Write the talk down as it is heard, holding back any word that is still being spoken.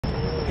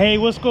Hey,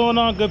 what's going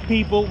on, good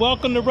people?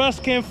 Welcome to Russ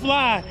Can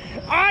Fly.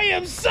 I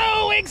am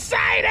so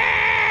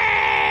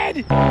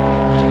excited!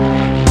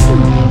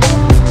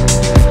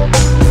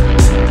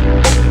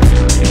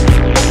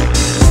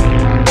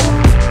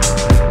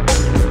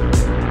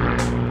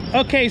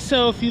 Okay,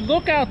 so if you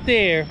look out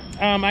there,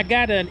 I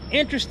got an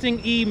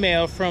interesting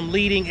email from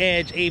Leading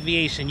Edge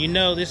Aviation. You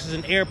know, this is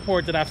an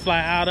airport that I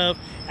fly out at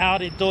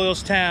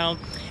Doylestown.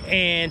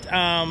 And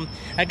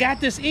I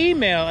got this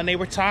email and they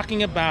were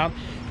talking about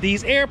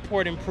these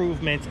airport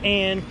improvements.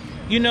 And,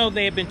 you know,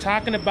 they have been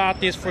talking about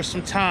this for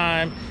some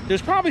time.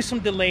 There's probably some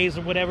delays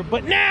or whatever,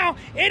 but now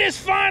it is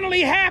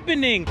finally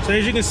happening. So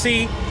as you can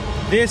see,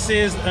 this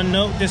is a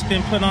note that's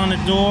been put on the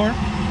door.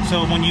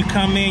 So when you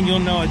come in, you'll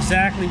know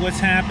exactly what's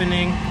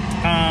happening.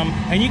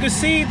 And you can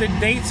see the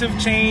dates have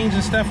changed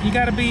and stuff. You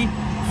got to be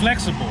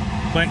flexible.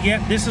 But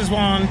yep, this is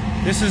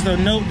the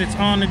note that's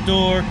on the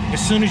door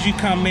as soon as you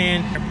come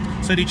in,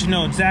 so that you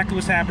know exactly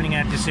what's happening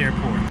at this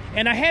airport.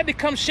 And I had to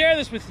come share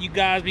this with you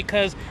guys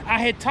because I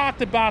had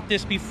talked about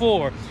this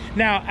before.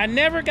 Now, I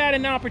never got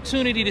an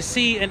opportunity to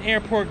see an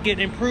airport get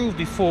improved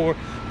before,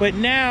 but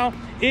now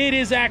it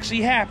is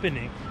actually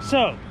happening.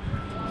 So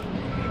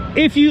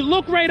if you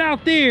look right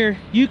out there,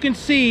 you can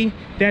see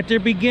that they're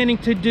beginning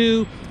to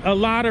do a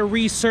lot of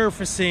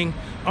resurfacing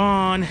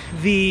on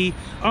the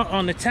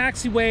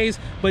taxiways,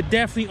 but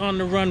definitely on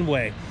the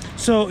runway.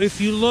 So if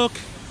you look,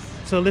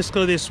 so let's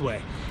go this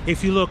way.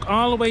 If you look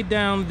all the way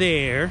down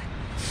there,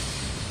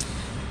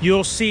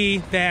 you'll see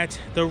that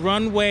the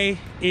runway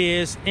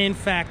is in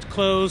fact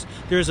closed.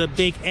 There's a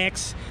big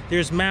X,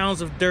 there's mounds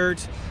of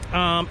dirt,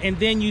 and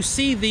then you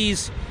see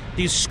these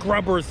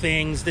scrubber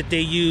things that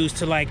they use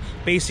to like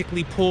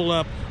basically pull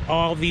up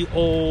all the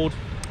old,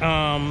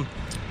 what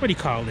do you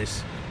call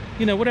this?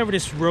 You know, whatever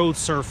this road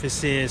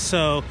surface is.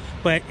 So,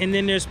 and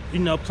then there's, you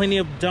know, plenty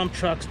of dump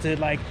trucks to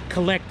like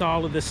collect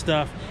all of this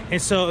stuff. And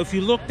so if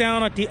you look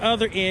down at the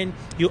other end,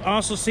 you'll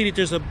also see that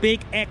there's a big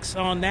X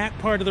on that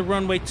part of the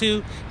runway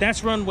too.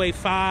 That's runway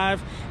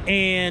 5,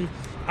 and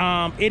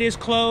it is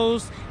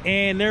closed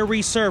and they're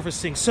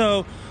resurfacing.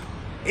 So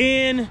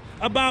in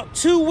about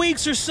 2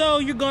 weeks or so,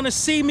 you're gonna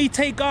see me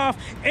take off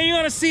and you're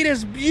gonna see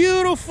this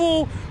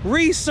beautiful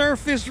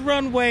resurfaced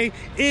runway.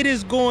 It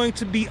is going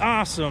to be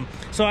awesome.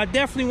 So I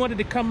definitely wanted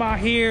to come out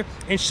here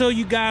and show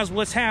you guys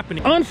what's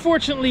happening.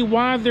 Unfortunately,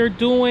 while they're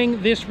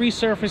doing this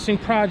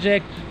resurfacing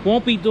project,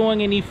 won't be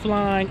doing any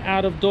flying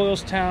out of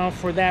Doylestown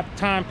for that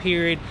time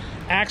period.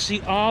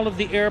 Actually, all of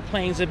the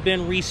airplanes have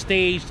been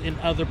restaged in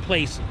other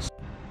places.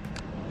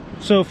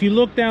 So if you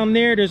look down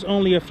there, there's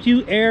only a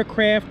few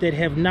aircraft that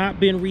have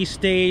not been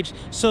restaged.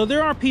 So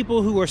there are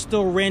people who are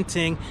still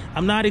renting.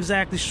 I'm not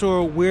exactly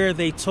sure where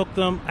they took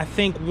them. I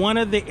think one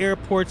of the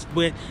airports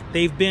where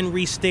they've been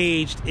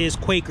restaged is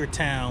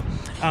Quakertown.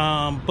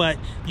 But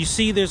you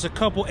see there's a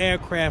couple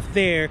aircraft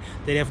there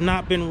that have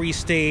not been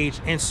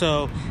restaged. And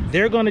so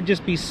they're gonna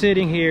just be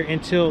sitting here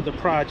until the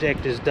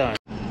project is done.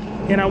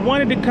 And I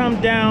wanted to come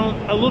down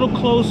a little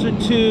closer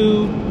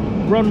to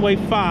runway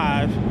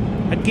 5.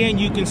 Again,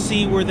 you can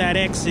see where that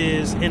X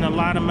is in a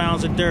lot of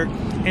mounds of dirt.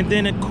 And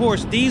then, of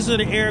course, these are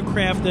the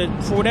aircraft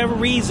that, for whatever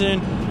reason,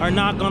 are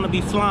not going to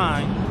be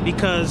flying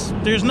because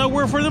there's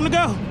nowhere for them to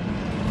go.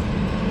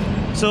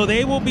 So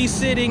they will be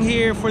sitting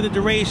here for the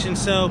duration.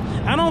 So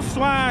I don't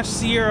fly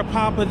Sierra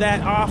Papa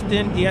that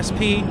often, the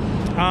SP.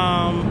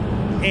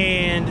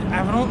 And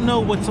I don't know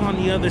what's on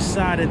the other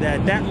side of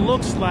that. That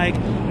looks like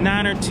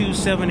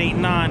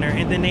 92789er,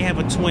 and then they have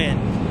a twin.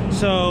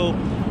 So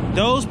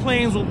those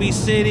planes will be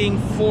sitting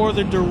for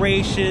the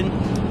duration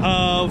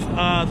of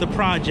the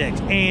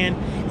project. And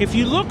if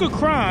you look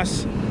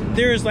across,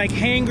 there's like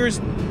hangars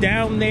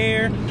down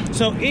there.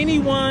 So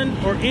anyone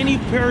or any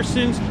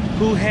persons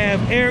who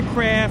have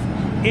aircraft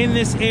in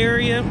this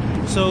area,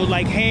 so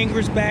like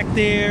hangars back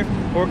there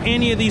or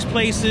any of these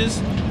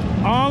places,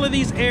 all of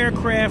these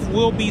aircraft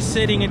will be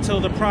sitting until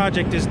the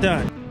project is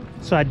done.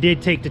 So I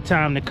did take the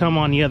time to come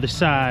on the other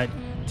side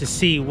to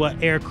see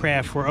what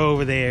aircraft were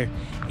over there.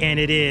 And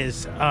it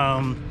is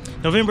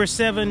November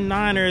 7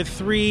 Niner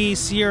 3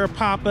 Sierra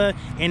Papa,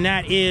 and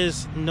that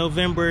is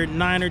November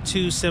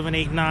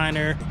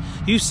 92789er.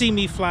 You see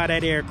me fly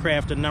that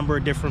aircraft a number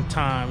of different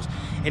times.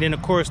 And then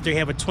of course they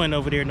have a twin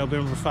over there,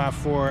 November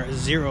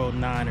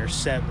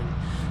 54097.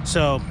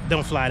 So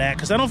don't fly that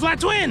because I don't fly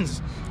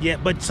twins. Yeah,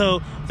 but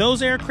so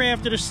those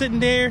aircraft that are sitting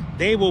there,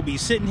 they will be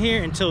sitting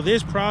here until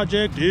this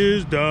project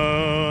is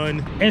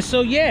done. And so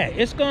yeah,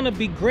 it's gonna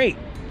be great.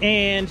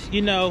 And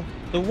you know,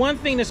 the one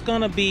thing that's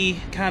gonna be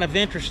kind of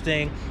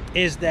interesting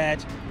is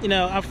that, you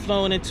know, I've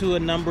flown into a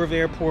number of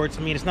airports.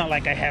 I mean, it's not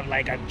like I have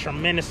like a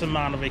tremendous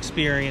amount of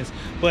experience,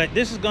 but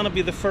this is gonna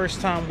be the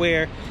first time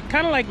where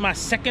kind of like my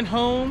second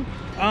home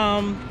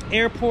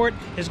airport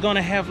is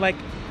gonna have like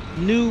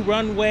new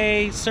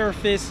runway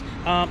surface.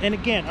 And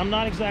again, I'm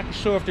not exactly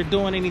sure if they're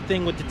doing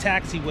anything with the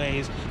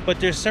taxiways,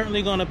 but there's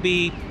certainly gonna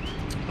be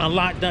a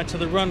lot done to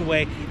the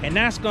runway, and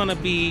that's gonna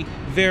be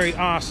very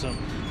awesome.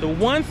 The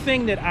one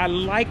thing that I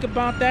like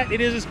about that,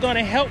 it's going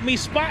to help me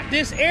spot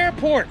this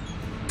airport.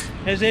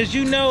 as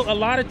you know, a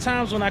lot of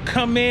times when I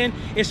come in,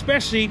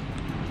 especially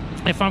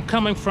if I'm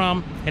coming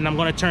from, and I'm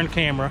going to turn the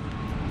camera,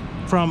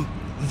 from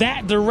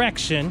that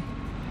direction,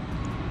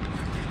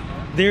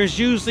 there's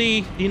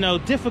usually, you know,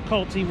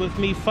 difficulty with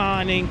me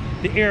finding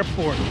the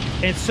airport.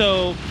 And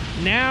so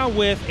now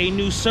with a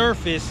new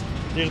surface,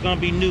 there's going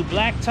to be new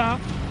blacktop,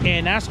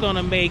 and that's going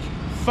to make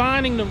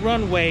finding the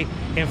runway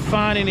and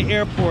finding the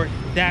airport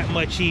that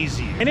much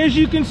easier. And as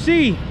you can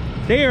see,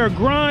 they are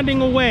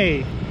grinding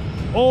away.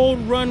 Old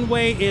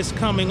runway is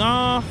coming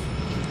off,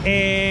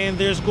 and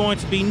there's going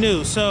to be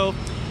new. So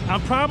I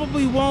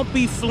probably won't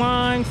be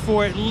flying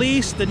for at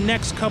least the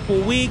next couple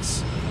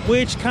weeks,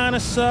 which kind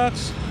of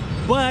sucks,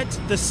 but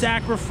the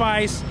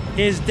sacrifice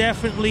is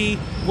definitely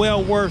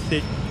well worth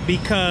it,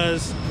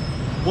 because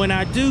when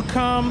I do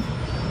come,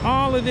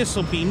 all of this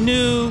will be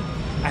new.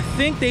 I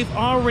think they've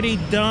already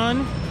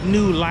done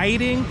new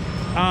lighting,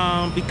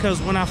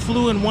 because when I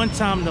flew in one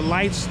time, the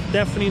lights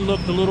definitely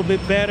looked a little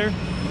bit better.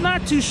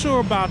 Not too sure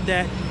about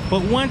that,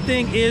 but one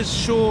thing is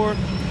sure,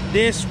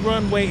 this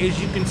runway,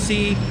 as you can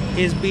see,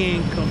 is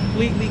being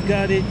completely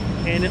gutted,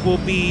 and it will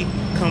be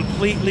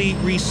completely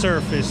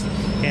resurfaced.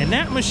 And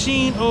that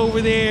machine over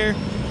there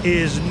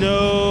is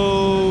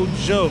no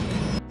joke.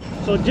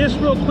 So just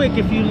real quick,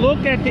 if you look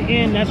at the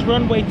end, that's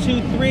runway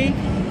 23,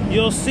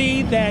 you'll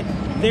see that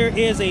there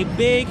is a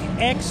big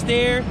X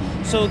there.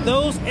 So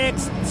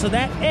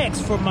that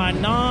X for my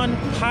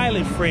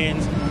non-pilot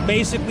friends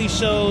basically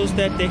shows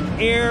that the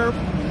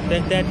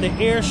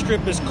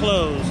airstrip is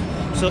closed.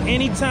 So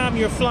anytime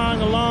you're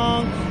flying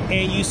along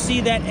and you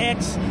see that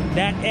X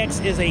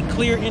is a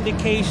clear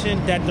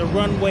indication that the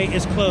runway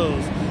is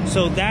closed.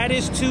 So that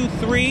is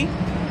 23,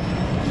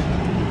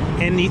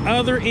 and the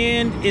other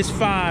end is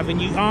 5.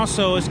 And you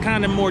also, it's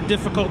kind of more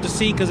difficult to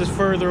see because it's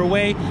further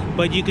away,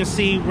 but you can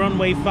see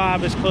runway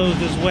 5 is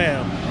closed as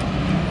well.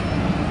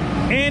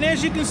 And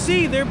as you can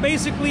see, they're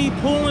basically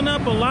pulling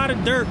up a lot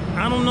of dirt.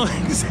 I don't know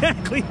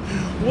exactly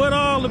what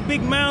all the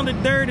big mound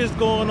of dirt is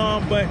going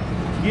on, but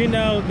you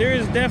know, there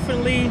is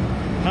definitely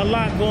a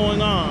lot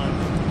going on.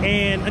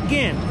 And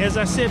again, as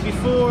I said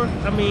before,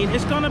 I mean,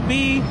 it's gonna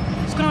be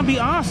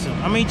awesome.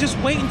 I mean, just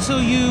wait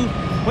until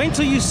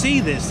you see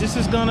this. This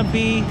is gonna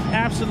be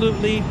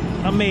absolutely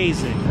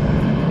amazing.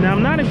 Now,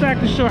 I'm not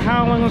exactly sure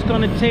how long it's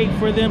gonna take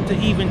for them to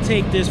even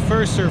take this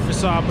first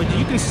surface off, but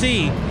you can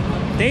see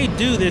they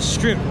do this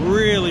strip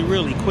really,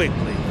 really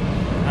quickly.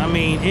 I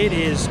mean, it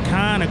is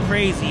kind of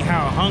crazy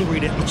how hungry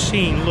that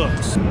machine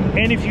looks.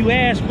 And if you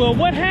ask, well,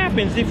 what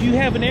happens if you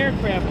have an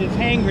aircraft that's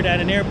hangared at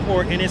an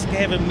airport and it's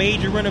have a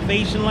major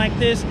renovation like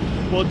this?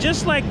 Well,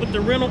 just like with the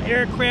rental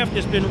aircraft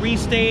that's been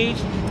restaged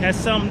at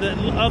some of the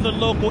other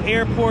local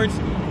airports,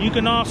 you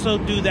can also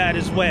do that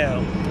as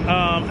well.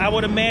 I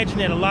would imagine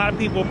that a lot of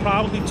people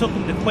probably took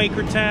them to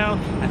Quakertown.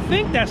 I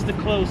think that's the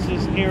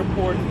closest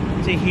airport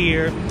to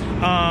here.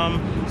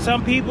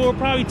 Some people are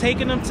probably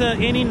taking them to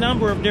any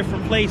number of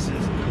different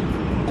places.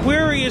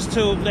 Query as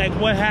to like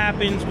what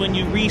happens when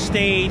you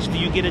restage. Do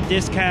you get a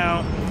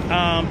discount?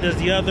 Does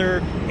the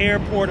other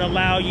airport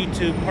allow you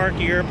to park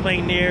your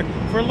airplane there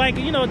for like,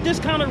 you know, a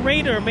discounted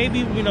rate, or maybe,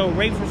 you know,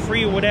 rate for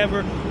free or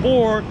whatever,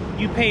 or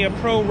you pay a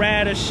pro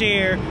rata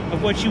share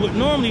of what you would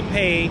normally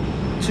pay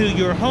to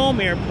your home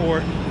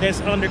airport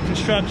that's under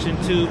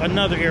construction to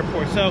another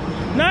airport. So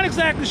not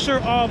exactly sure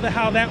all of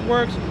how that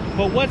works,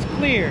 but what's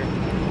clear,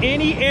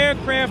 any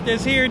aircraft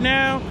that's here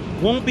now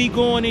won't be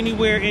going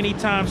anywhere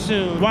anytime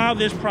soon while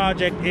this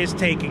project is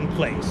taking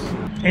place.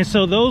 And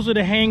so those are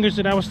the hangars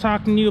that I was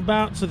talking to you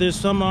about. So there's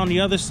some on the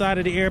other side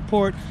of the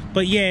airport,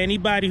 but yeah,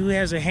 anybody who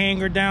has a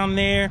hangar down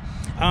there,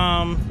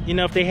 you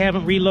know, if they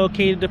haven't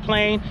relocated the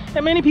plane,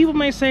 and many people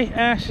may say,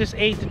 it's just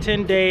 8 to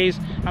 10 days,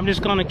 I'm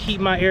just gonna keep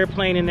my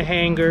airplane in the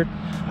hangar.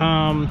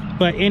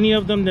 But any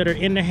of them that are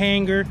in the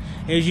hangar,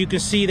 as you can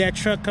see that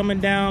truck coming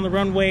down the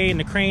runway and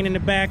the crane in the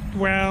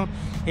background,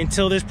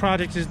 until this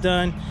project is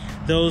done,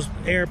 those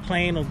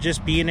airplane will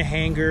just be in the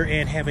hangar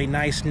and have a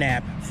nice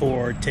nap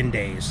for 10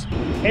 days.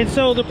 And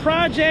so the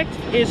project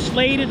is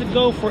slated to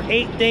go for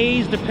 8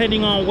 days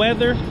depending on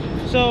weather.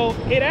 So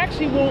it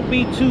actually won't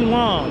be too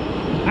long.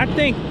 I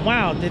think,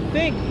 wow, to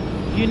think,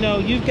 you know,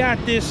 you've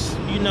got this,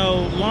 you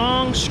know,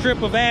 long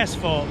strip of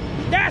asphalt,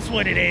 that's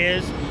what it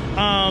is,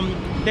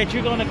 that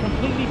you're gonna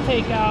completely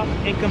take out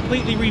and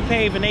completely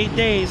repave in 8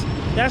 days.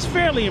 That's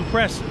fairly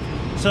impressive.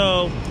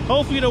 So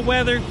hopefully the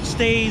weather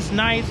stays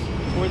nice,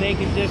 where they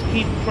can just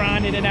keep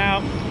grinding it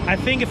out. I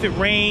think if it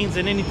rains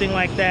and anything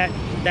like that,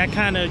 that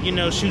kind of, you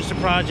know, shoots the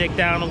project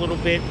down a little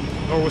bit,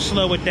 or will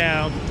slow it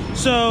down.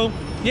 So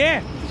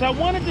yeah, so I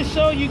wanted to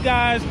show you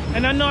guys,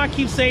 and I know I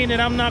keep saying that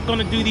I'm not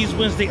gonna do these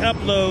Wednesday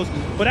uploads,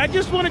 but I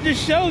just wanted to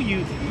show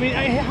you. I mean,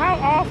 how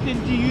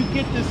often do you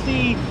get to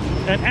see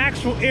an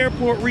actual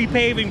airport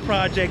repaving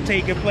project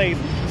taking place?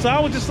 So I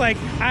was just like,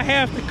 I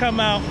have to come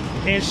out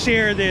and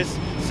share this.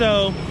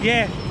 So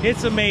yeah,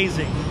 it's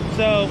amazing.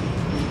 So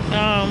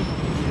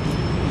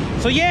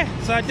yeah,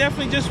 so I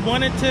definitely just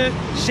wanted to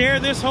share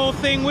this whole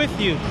thing with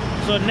you.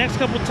 So the next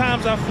couple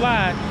times I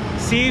fly,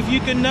 see if you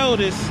can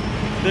notice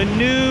the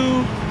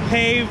new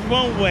paved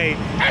runway.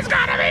 It's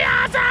gonna be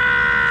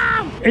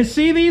awesome! And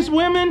see these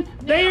women?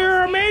 They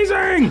are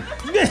amazing!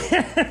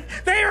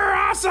 They are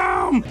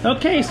awesome!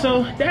 Okay,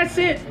 so that's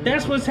it.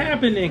 That's what's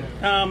happening.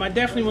 I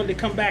definitely wanted to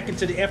come back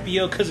into the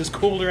FBO because it's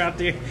cooler out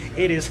there.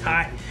 It is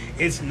hot.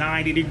 It's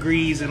 90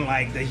 degrees and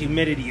like the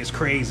humidity is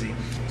crazy.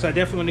 So I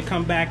definitely want to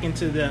come back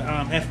into the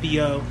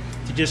FBO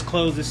to just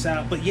close this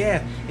out. But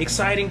yeah,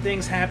 exciting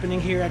things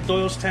happening here at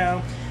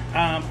Doylestown.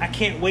 I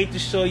can't wait to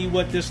show you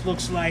what this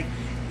looks like.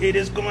 It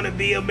is going to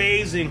be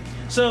amazing.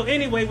 So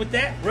anyway, with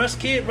that, Russ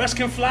Kid, Russ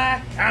Can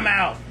Fly, I'm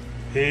out.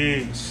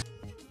 Peace.